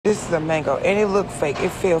This is a mango, and it look fake. It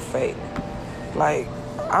feel fake. Like,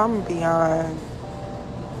 I'm beyond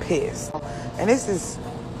pissed. And this is,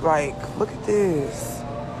 like, look at this.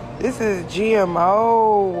 This is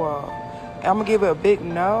GMO. I'm gonna give it a big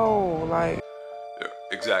no. Like, yeah,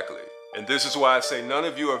 exactly. And this is why I say none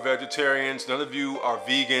of you are vegetarians, none of you are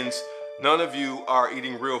vegans, none of you are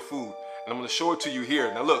eating real food. And I'm gonna show it to you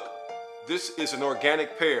here. Now look, this is an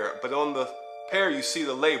organic pear, but on the pear you see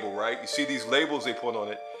the label, right? You see these labels they put on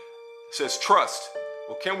it. It says trust.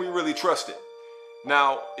 Well, can we really trust it?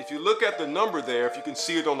 Now, if you look at the number there, if you can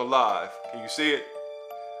see it on the live, can you see it?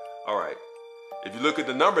 All right. If you look at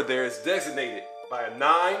the number there, it's designated by a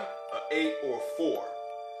 9, an 8, or a 4.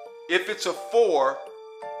 If it's a 4,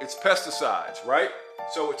 it's pesticides, right?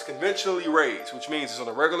 So it's conventionally raised, which means it's on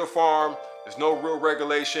a regular farm. There's no real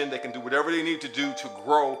regulation. They can do whatever they need to do to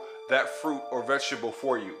grow that fruit or vegetable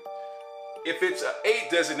for you. If it's an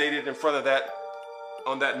 8 designated in front of that,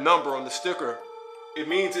 on that number on the sticker, it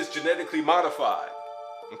means it's genetically modified,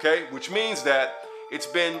 okay? Which means that it's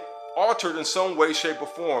been altered in some way, shape, or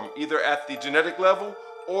form, either at the genetic level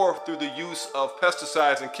or through the use of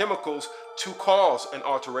pesticides and chemicals to cause an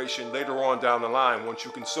alteration later on down the line once you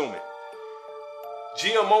consume it.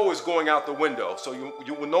 GMO is going out the window, so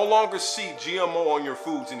you will no longer see GMO on your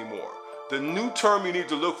foods anymore. The new term you need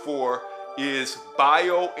to look for is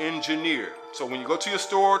bioengineered. So when you go to your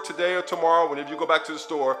store today or tomorrow, whenever you go back to the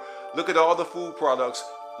store, look at all the food products,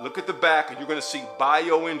 look at the back, and you're gonna see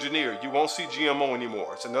bioengineered. You won't see GMO anymore.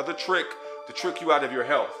 It's another trick to trick you out of your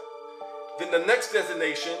health. Then the next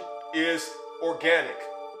designation is organic.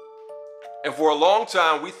 And for a long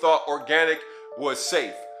time, we thought organic was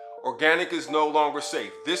safe. Organic is no longer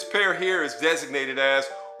safe. This pear here is designated as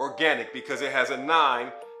organic because it has a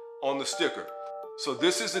 9 on the sticker. So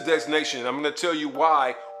this is the designation, and I'm going to tell you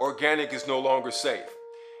why organic is no longer safe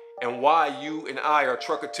and why you and I are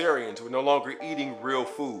truckitarians. We're no longer eating real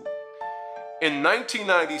food. In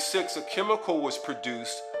 1996, a chemical was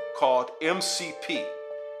produced called MCP.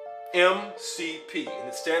 MCP, and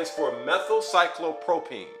it stands for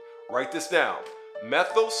methylcyclopropene. Write this down,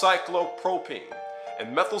 methylcyclopropene.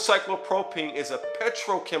 And methylcyclopropene is a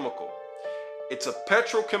petrochemical. It's a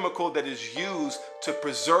petrochemical that is used to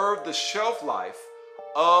preserve the shelf life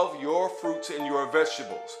of your fruits and your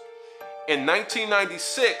vegetables. In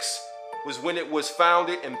 1996 was when it was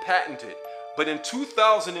founded and patented. But in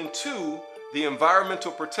 2002, the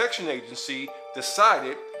Environmental Protection Agency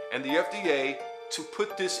decided, and the FDA, to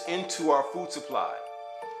put this into our food supply.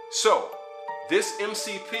 So, this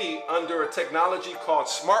MCP under a technology called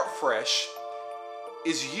SmartFresh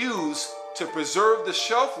is used to preserve the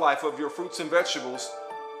shelf life of your fruits and vegetables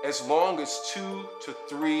as long as 2 to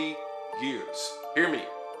 3 years. Hear me,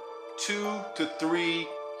 2 to 3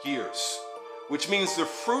 years, which means the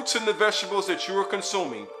fruits and the vegetables that you are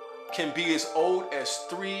consuming can be as old as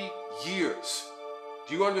 3 years.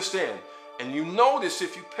 Do you understand? And you notice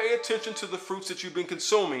if you pay attention to the fruits that you've been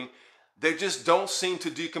consuming, they just don't seem to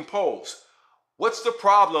decompose. What's the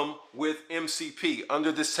problem with MCP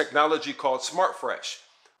under this technology called SmartFresh?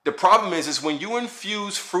 The problem is when you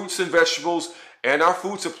infuse fruits and vegetables and our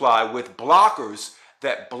food supply with blockers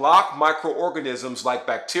that block microorganisms like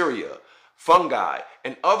bacteria, fungi,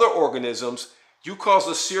 and other organisms, you cause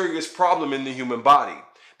a serious problem in the human body.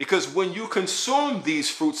 Because when you consume these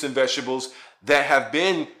fruits and vegetables that have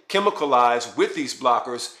been chemicalized with these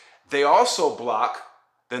blockers, they also block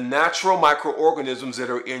the natural microorganisms that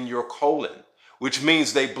are in your colon, which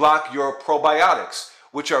means they block your probiotics,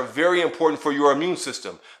 which are very important for your immune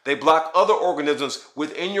system. They block other organisms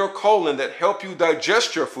within your colon that help you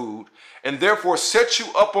digest your food and therefore set you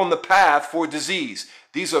up on the path for disease.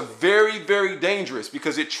 These are very, very dangerous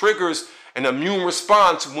because it triggers an immune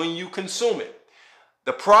response when you consume it.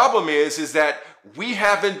 The problem is that we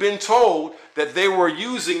haven't been told that they were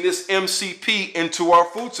using this MCP into our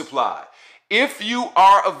food supply. If you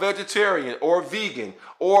are a vegetarian or vegan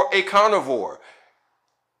or a carnivore,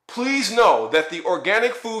 please know that the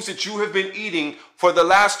organic foods that you have been eating for the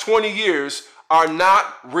last 20 years are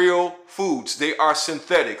not real foods. They are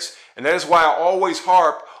synthetics. And that is why I always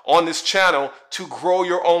harp on this channel to grow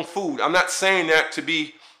your own food. I'm not saying that to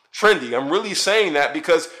be trendy. I'm really saying that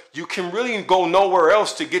because you can really go nowhere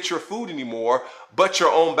else to get your food anymore but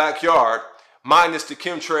your own backyard, minus the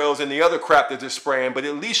chemtrails and the other crap that they're spraying, but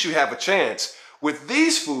at least you have a chance. With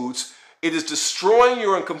these foods, it is destroying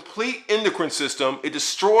your complete endocrine system. It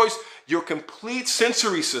destroys your complete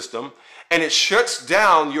sensory system, and it shuts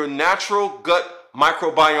down your natural gut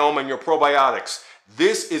microbiome and your probiotics.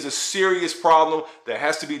 This is a serious problem that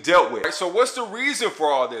has to be dealt with. So what's the reason for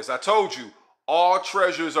all this? I told you, all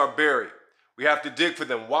treasures are buried. We have to dig for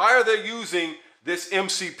them. Why are they using this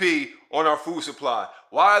MCP on our food supply?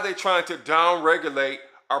 Why are they trying to downregulate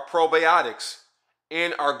our probiotics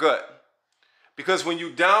in our gut? Because when you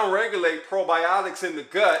downregulate probiotics in the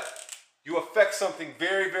gut, you affect something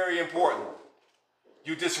very, very important.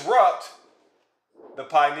 You disrupt the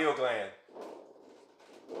pineal gland.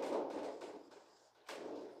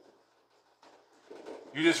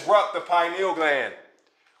 You disrupt the pineal gland.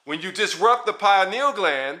 When you disrupt the pineal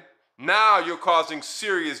gland, now you're causing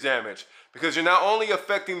serious damage, because you're not only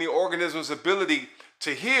affecting the organism's ability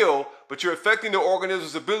to heal, but you're affecting the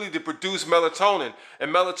organism's ability to produce melatonin.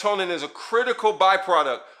 And melatonin is a critical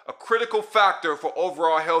byproduct, a critical factor for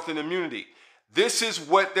overall health and immunity. This is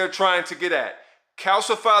what they're trying to get at.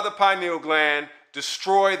 Calcify the pineal gland,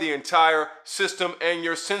 destroy the entire system and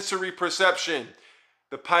your sensory perception.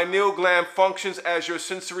 The pineal gland functions as your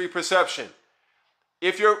sensory perception.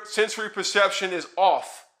 If your sensory perception is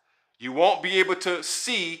off, you won't be able to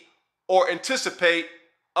see or anticipate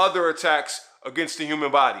other attacks against the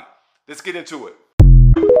human body. Let's get into it.